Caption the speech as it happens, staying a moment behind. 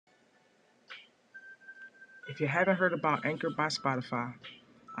If you haven't heard about Anchor by Spotify,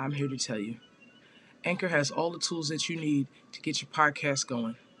 I'm here to tell you. Anchor has all the tools that you need to get your podcast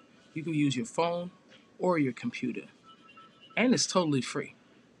going. You can use your phone or your computer, and it's totally free.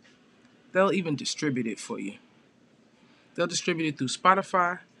 They'll even distribute it for you. They'll distribute it through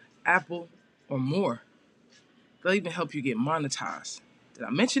Spotify, Apple, or more. They'll even help you get monetized. Did I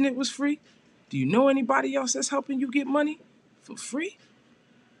mention it was free? Do you know anybody else that's helping you get money for free?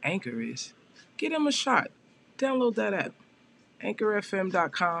 Anchor is. Give them a shot. Download that app.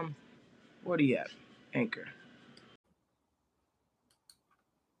 AnchorFM.com or the app. Anchor.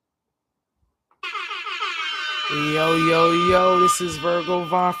 Yo, yo, yo, this is Virgo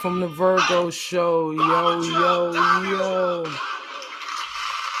Vaughn from the Virgo Show. Yo, yo, yo.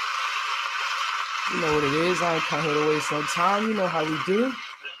 You know what it is. I ain't come here to waste no time. You know how we do.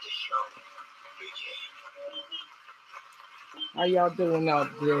 How y'all doing out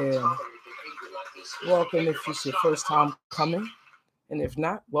there? Welcome if it's your first time coming. And if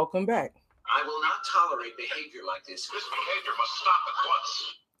not, welcome back. I will not tolerate behavior like this. This behavior must stop at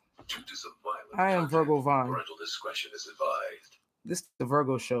once. Due to some violence, I am Virgo Vaughn. Parental discretion is advised. This is the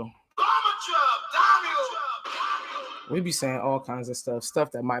Virgo Show. We be saying all kinds of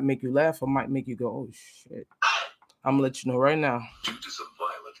stuff that might make you laugh or might make you go, oh shit. I'm gonna let you know right now. Due to some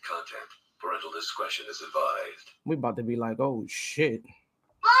violent content, parental discretion is advised. We about to be like, oh shit.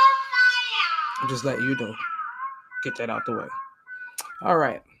 I'm just letting you know. Get that out the way. All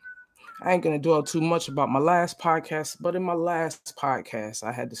right. I ain't going to dwell too much about my last podcast, but in my last podcast,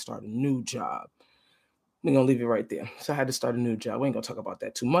 I had to start a new job. We're going to leave it right there. So I had to start a new job. We ain't going to talk about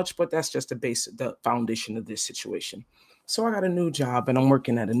that too much, but that's just the foundation of this situation. So I got a new job and I'm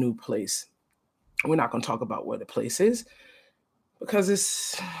working at a new place. We're not going to talk about where the place is because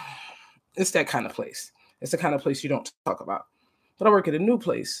it's that kind of place. It's the kind of place you don't talk about. But I work at a new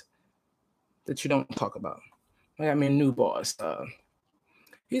place that you don't talk about. I got me a new boss.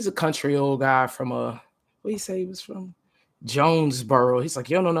 He's a country old guy from what he say he was from? Jonesboro. He's like,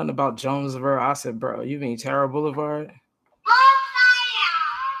 you don't know nothing about Jonesboro. I said, bro, you mean Terra Boulevard?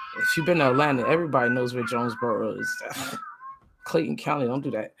 If you've been to Atlanta, everybody knows where Jonesboro is. Clayton County, don't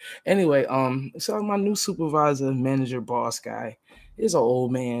do that. Anyway, so my new supervisor, manager, boss guy is an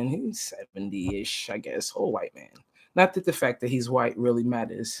old man. He's 70-ish, I guess, old white man. Not that the fact that he's white really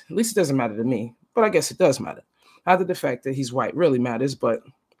matters. At least it doesn't matter to me, but I guess it does matter. Not that the fact that he's white really matters, but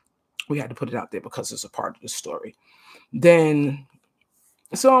we had to put it out there because it's a part of the story. Then,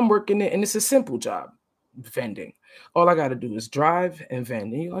 so I'm working it, and it's a simple job, vending. All I got to do is drive and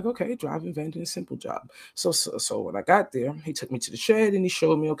vend. And you're like, okay, drive and vend is a simple job. So when I got there, he took me to the shed and he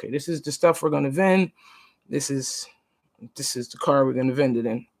showed me, okay, this is the stuff we're going to vend. This is the car we're going to vend it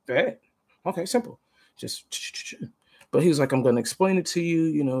in. Bad. Okay, simple. Just. But he was like, I'm going to explain it to you.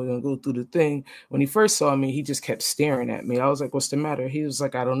 You know, we're going to go through the thing. When he first saw me, he just kept staring at me. I was like, what's the matter? He was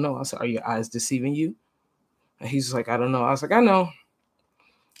like, I don't know. I said, are your eyes deceiving you? And he's like, I don't know. I was like, I know.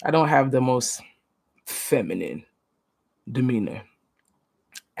 I don't have the most feminine demeanor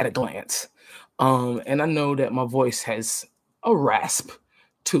at a glance. And I know that my voice has a rasp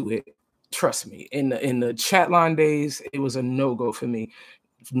to it. Trust me. In the chat line days, it was a no-go for me.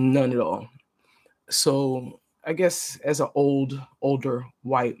 None at all. So I guess as an older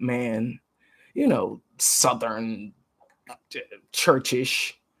white man, you know, Southern,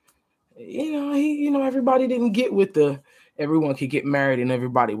 churchish, everybody didn't get with the everyone could get married and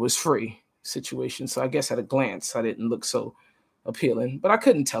everybody was free situation. So I guess at a glance, I didn't look so appealing, but I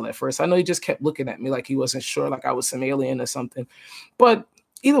couldn't tell at first. I know he just kept looking at me like he wasn't sure, like I was some alien or something. But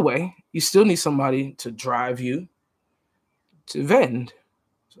either way, you still need somebody to drive you to vend.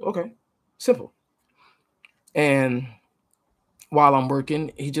 So, okay, simple. And while I'm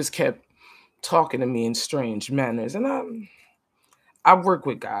working, he just kept talking to me in strange manners. And I work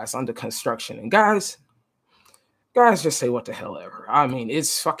with guys under construction. And guys just say what the hell ever. I mean,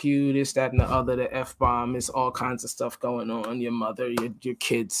 it's fuck you, this, that, and the other, the F-bomb. It's all kinds of stuff going on. Your mother, your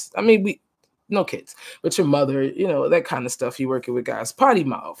kids. I mean, no kids, but your mother, that kind of stuff. You working with guys. Potty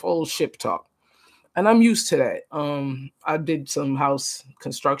mouth, old ship talk. And I'm used to that. I did some house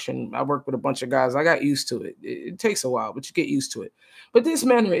construction. I worked with a bunch of guys. I got used to it. It takes a while, but you get used to it. But this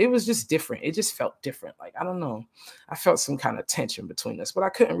manner, it was just different. It just felt different. Like, I don't know. I felt some kind of tension between us, but I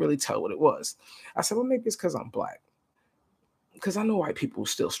couldn't really tell what it was. I said, well, maybe it's because I'm black. Because I know white people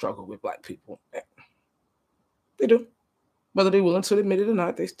still struggle with black people. They do. Whether they're willing to admit it or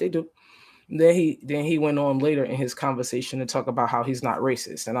not, they do. Then he went on later in his conversation to talk about how he's not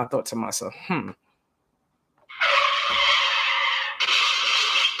racist. And I thought to myself,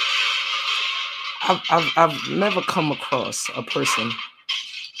 I've never come across a person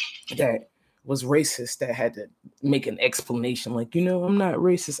that was racist that had to make an explanation like, I'm not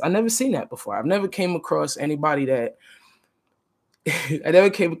racist. I never seen that before. I've never came across anybody that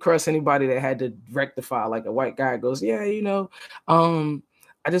had to rectify, like a white guy goes, yeah,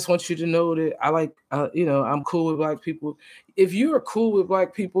 I just want you to know that I like, I'm cool with black people. If you're cool with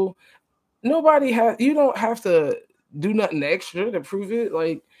black people, you don't have to do nothing extra to prove it.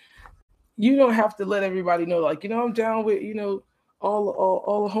 Like, you don't have to let everybody know, like, I'm down with,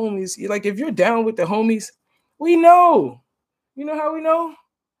 all the homies. Like, if you're down with the homies, we know. You know how we know?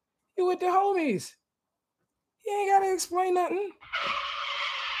 You with the homies. You ain't gotta explain nothing.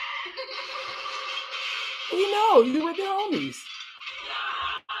 We know you with the homies.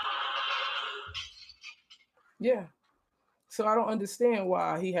 Yeah. So I don't understand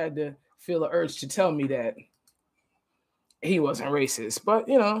why he had to feel the urge to tell me that he wasn't racist. But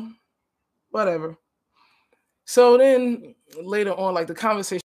whatever. So then later on, like, the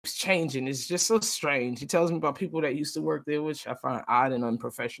conversation is changing. It's just so strange. He tells me about people that used to work there, which I find odd and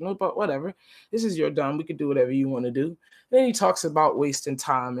unprofessional, but whatever. This is your dime. We can do whatever you want to do. Then he talks about wasting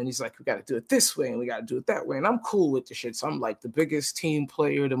time, and he's like, we got to do it this way and we got to do it that way. And I'm cool with the shit. So I'm like the biggest team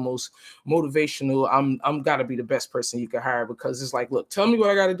player, the most motivational. I'm got to be the best person you can hire, because it's like, look, tell me what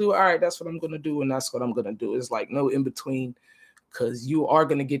I got to do. All right, that's what I'm going to do. And that's what I'm going to do. It's like no in between, because you are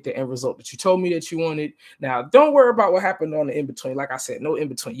going to get the end result that you told me that you wanted. Now, don't worry about what happened on the in-between. Like I said, no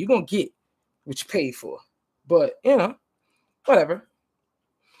in-between. You're going to get what you paid for. But, whatever.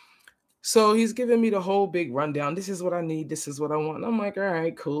 So he's giving me the whole big rundown. This is what I need. This is what I want. And I'm like, all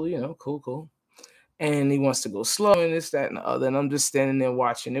right, cool, cool. And he wants to go slow and this, that, and the other. And I'm just standing there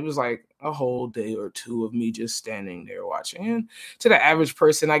watching. It was like a whole day or two of me just standing there watching. And to the average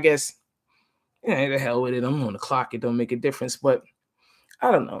person, I guess, the hell with it. I'm on the clock. It don't make a difference. But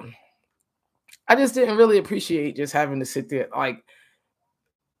I don't know. I just didn't really appreciate just having to sit there. Like,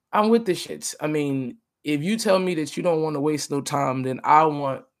 I'm with the shits. I mean, if you tell me that you don't want to waste no time, then I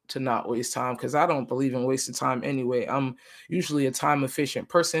want to not waste time, because I don't believe in wasting time anyway. I'm usually a time efficient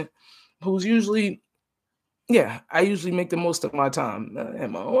person who's usually, I usually make the most of my time.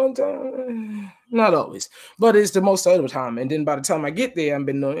 Am I on time? Not always, but it's the most of the time. And then by the time I get there, I've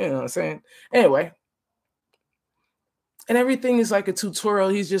been doing, you know what I'm saying? Anyway. And everything is like a tutorial.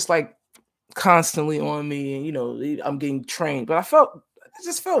 He's just like constantly on me, and I'm getting trained. But it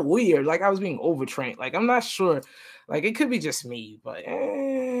just felt weird, like I was being overtrained. Like, I'm not sure, like it could be just me, but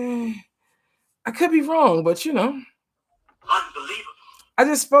I could be wrong. But unbelievable. I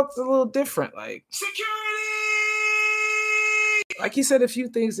just felt a little different. Like, Security. Like, he said a few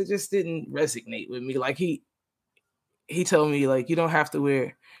things that just didn't resonate with me. Like, he told me, like, you don't have to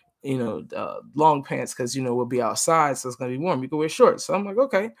wear long pants, because we'll be outside, so it's gonna be warm. You can wear shorts. So I'm like,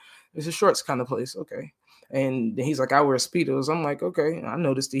 okay, it's a shorts kind of place, okay. And then he's like, I wear Speedos. I'm like, okay. I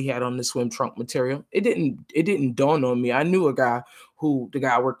noticed he had on the swim trunk material. It didn't dawn on me. I knew the guy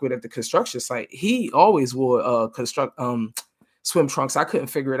I worked with at the construction site. He always wore swim trunks. I couldn't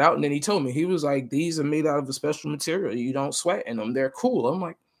figure it out. And then he told me, he was like, these are made out of a special material. You don't sweat in them. They're cool. I'm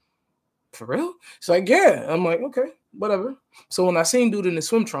like, for real? It's like, yeah. I'm like, okay, whatever. So when I seen dude in the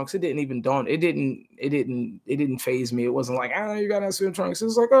swim trunks, it didn't even dawn. It didn't phase me. It wasn't like, you got on swim trunks. It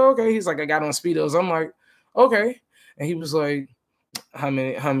was like, oh, okay. He's like, I got on Speedos. I'm like, okay. And he was like, how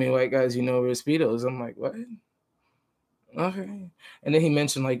many white guys wear Speedos? I'm like, what? Okay. And then he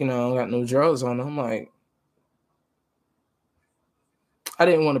mentioned, like, I don't got no drawers on. I'm like, I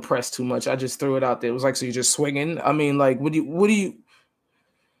didn't want to press too much. I just threw it out there. It was like, so you're just swinging? I mean, like, what do you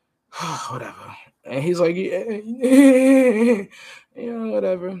whatever. And he's like, yeah,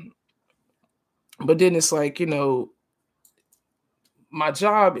 whatever. But then it's like, my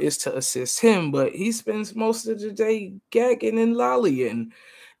job is to assist him, but he spends most of the day gagging and lollying.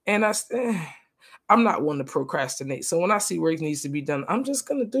 And I'm not one to procrastinate. So when I see work needs to be done, I'm just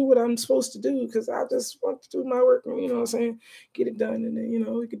going to do what I'm supposed to do, because I just want to do my work, you know what I'm saying? Get it done, and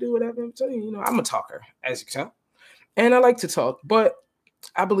then, we can do whatever I'm telling you. I'm a talker, as you can tell. And I like to talk, but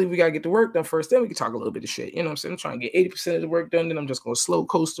I believe we got to get the work done first. Then we can talk a little bit of shit. You know what I'm saying? I'm trying to get 80% of the work done. Then I'm just going to slow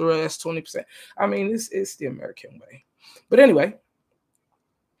coast the rest, 20%. I mean, it's the American way. But anyway,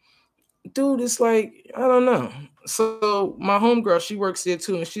 dude, it's like, I don't know. So my homegirl, she works there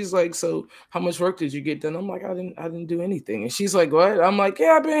too. And she's like, so how much work did you get done? I'm like, I didn't do anything. And she's like, what? I'm like,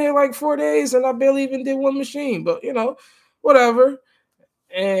 yeah, I've been here like 4 days and I barely even did one machine, but whatever.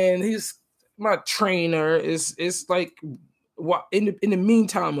 And he's my trainer is like, in the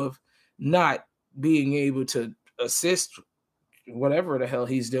meantime of not being able to assist whatever the hell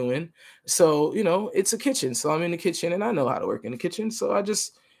he's doing. So, it's a kitchen. So I'm in the kitchen and I know how to work in the kitchen. So I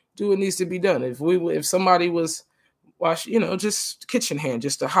just do what needs to be done. If somebody was wash, just kitchen hand,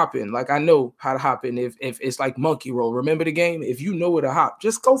 just to hop in. Like I know how to hop in. If it's like monkey roll, remember the game? If you know where to hop,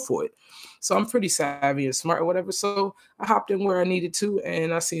 just go for it. So I'm pretty savvy and smart or whatever. So I hopped in where I needed to,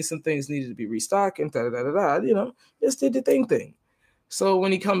 and I seen some things needed to be restocked and da da da da. Just did the thing. So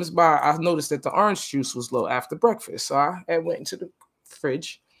when he comes by, I noticed that the orange juice was low after breakfast. So I went into the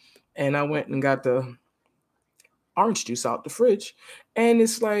fridge and I went and got the orange juice out the fridge. And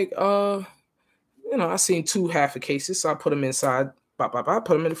it's like, I seen 2 half a cases. So I put them inside, put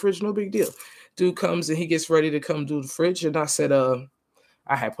them in the fridge, no big deal. Dude comes and he gets ready to come do the fridge. And I said,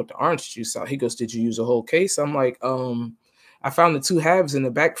 I had put the orange juice out. He goes, did you use a whole case? I'm like, I found the 2 halves in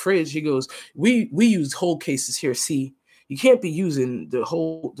the back fridge. He goes, we use whole cases here. See, you can't be using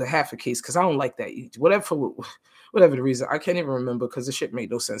the half a case because I don't like that. Whatever the reason, I can't even remember because the shit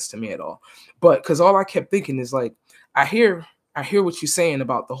made no sense to me at all. But because all I kept thinking is like, I hear what you're saying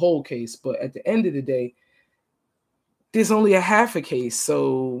about the whole case, but at the end of the day, there's only a half a case.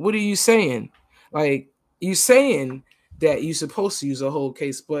 So what are you saying? Like, you saying that you're supposed to use a whole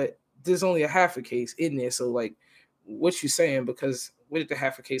case, but there's only a half a case in there. So like, what you saying? Because where did the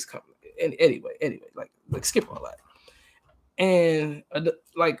half a case come? And anyway, like skip all that. And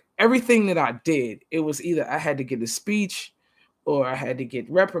like everything that I did, it was either I had to get a speech or I had to get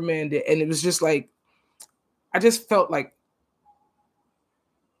reprimanded, and it was just like I just felt like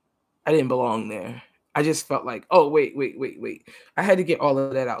I didn't belong there. I just felt like, oh, wait. I had to get all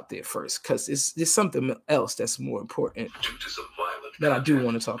of that out there first because there's something else that's more important that I do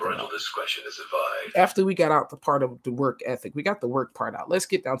want to talk about. Discretion is advised. After we got out the part of the work ethic, we got the work part out. Let's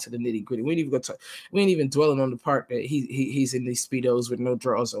get down to the nitty gritty. We ain't even dwelling on the part that he's in these Speedos with no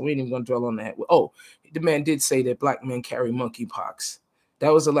drawers on. We ain't even gonna dwell on that. Oh, the man did say that black men carry monkeypox.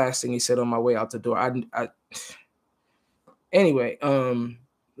 That was the last thing he said on my way out the door. Anyway,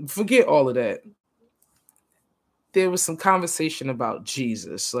 forget all of that. There was some conversation about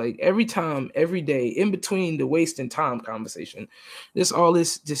Jesus. Like every time, every day, in between the wasting time conversation, there's all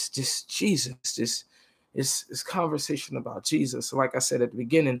this Jesus, this conversation about Jesus. So like I said at the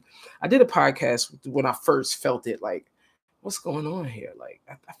beginning, I did a podcast when I first felt it. Like, what's going on here? Like,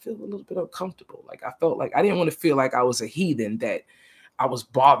 I feel a little bit uncomfortable. Like, I felt like I didn't want to feel like I was a heathen, that I was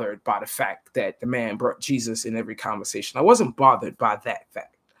bothered by the fact that the man brought Jesus in every conversation. I wasn't bothered by that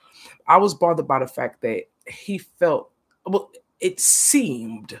fact. I was bothered by the fact that he felt, well, it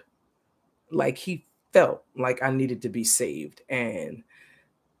seemed like he felt like I needed to be saved. And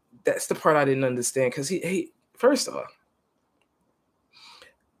that's the part I didn't understand. Because he first of all,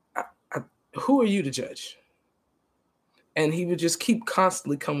 who are you to judge? And he would just keep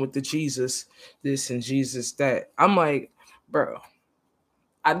constantly come with the Jesus this and Jesus that. I'm like, bro,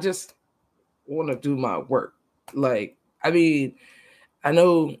 I just want to do my work. Like, I mean, I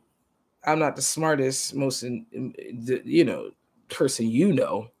know I'm not the smartest, most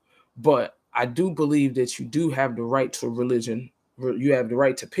person, but I do believe that you do have the right to a religion. You have the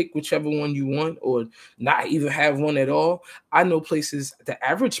right to pick whichever one you want, or not even have one at all. I know places.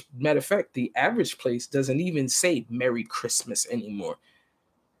 Matter of fact, the average place doesn't even say Merry Christmas anymore.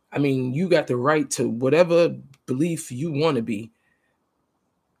 I mean, you got the right to whatever belief you want to be.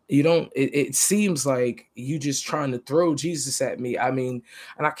 You don't, it seems like you just trying to throw Jesus at me. I mean,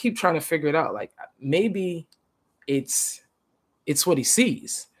 and I keep trying to figure it out. Like, maybe it's what he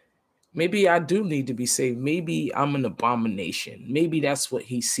sees. Maybe I do need to be saved. Maybe I'm an abomination. Maybe that's what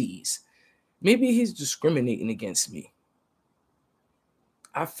he sees. Maybe he's discriminating against me.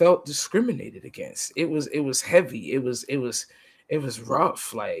 I felt discriminated against. It was heavy. It was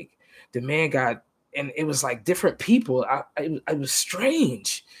rough. Like, the man got, and it was like different people. It was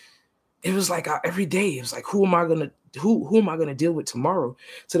strange. It was like every day, it was like, who am I gonna deal with tomorrow?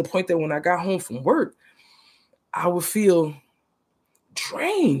 To the point that when I got home from work, I would feel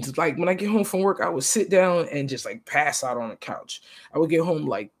drained. Like, when I get home from work, I would sit down and just like pass out on the couch. I would get home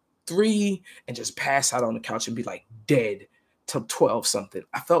like 3 and just pass out on the couch and be like dead till 12 something.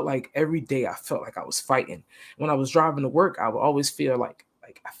 I felt like every day I felt like I was fighting. When I was driving to work, I would always feel like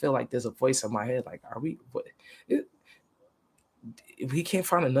I feel like there's a voice in my head. Like, are we what? If we can't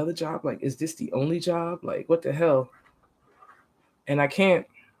find another job, like, is this the only job? Like, what the hell? And I can't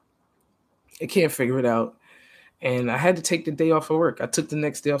figure it out. And I had to take the day off of work. I took the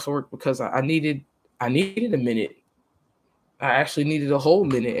next day off of work because I needed a minute. I actually needed a whole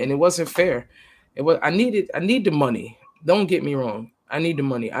minute, and it wasn't fair. I need the money. Don't get me wrong. I need the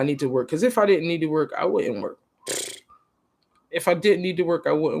money. I need to work. Because if I didn't need to work, I wouldn't work. If I didn't need to work,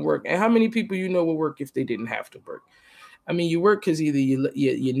 I wouldn't work. And how many people would work if they didn't have to work? I mean, you work because either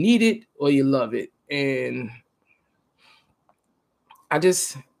you need it or you love it. And I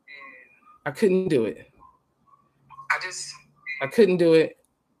couldn't do it. I couldn't do it.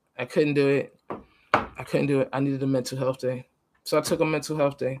 I couldn't do it. I needed a mental health day. So I took a mental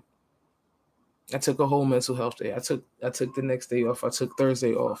health day. I took a whole mental health day. I took the next day off. I took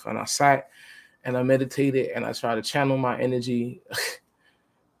Thursday off, and I sat and I meditated and I tried to channel my energy.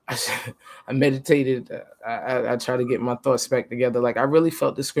 I meditated. I tried to get my thoughts back together. Like, I really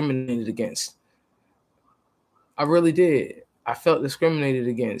felt discriminated against. I really did. I felt discriminated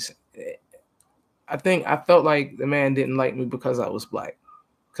against. I think I felt like the man didn't like me because I was black,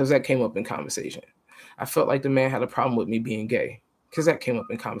 because that came up in conversation. I felt like the man had a problem with me being gay, because that came up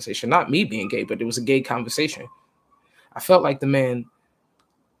in conversation. Not me being gay, but it was a gay conversation. I felt like the man,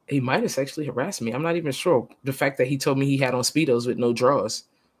 he might have sexually harassed me. I'm not even sure. The fact that he told me he had on Speedos with no drawers.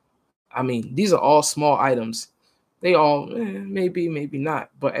 I mean, these are all small items. They all, maybe, maybe not.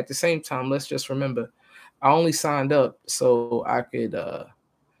 But at the same time, let's just remember, I only signed up so I could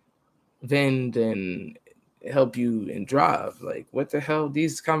vend and help you and drive. Like, what the hell?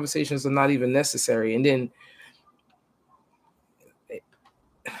 These conversations are not even necessary. And then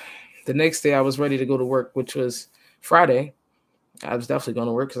the next day I was ready to go to work, which was Friday. I was definitely going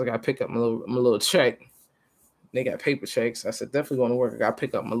to work because I got to pick up my little check. They got paper checks. I said, definitely going to work. I got to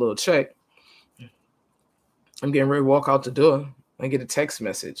pick up my little check. I'm getting ready to walk out the door and get a text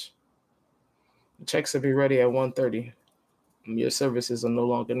message. The checks will be ready at 1:30. Your services are no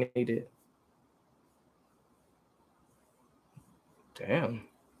longer needed. Damn.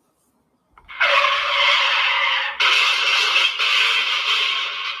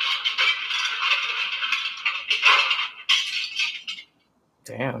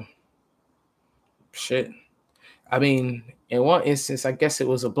 Damn. Shit. I mean, in one instance, I guess it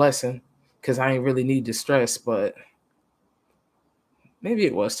was a blessing because I ain't really need the stress, but maybe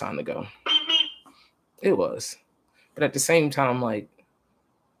it was time to go. It was. But at the same time, like,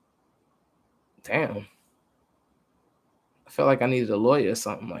 damn. I felt like I needed a lawyer or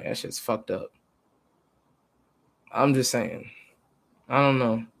something. Like, that shit's fucked up. I'm just saying. I don't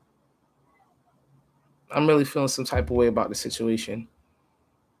know. I'm really feeling some type of way about the situation.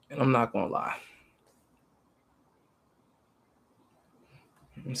 And I'm not going to lie.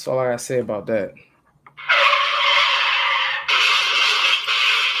 That's all I got to say about that.